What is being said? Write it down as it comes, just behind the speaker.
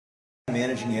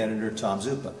Managing Editor Tom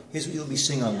Zupa. Here's what you'll be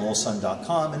seeing on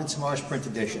LowellSun.com and in tomorrow's print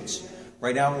editions.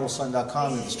 Right now on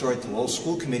LowellSun.com, we have the story that the Lowell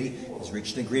School Committee has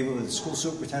reached an agreement with the school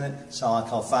superintendent, Salah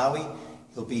Khalfawi.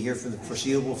 He'll be here for the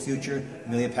foreseeable future.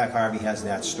 Amelia Pack-Harvey has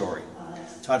that story.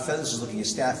 Todd Feathers is looking at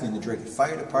staffing in the Drake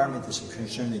Fire Department. There's some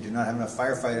concern they do not have enough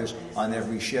firefighters on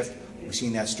every shift. We've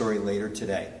seen that story later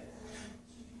today.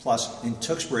 Plus, in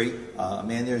Tewksbury, a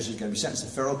man there is going to be sentenced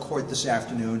in federal court this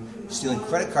afternoon, stealing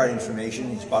credit card information.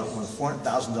 He's bought more than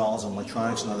 $400,000 on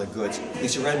electronics and other goods.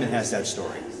 Lisa Redmond has that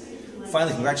story.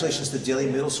 Finally, congratulations to the Daly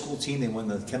Middle School team. They won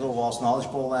the Kendall Walsh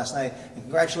Knowledge Bowl last night. And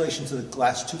congratulations to the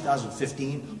class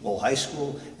 2015 Lowell High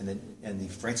School and the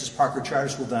Francis Parker Charter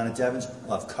School down at Devens.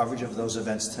 We'll have coverage of those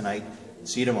events tonight.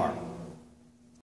 See you tomorrow.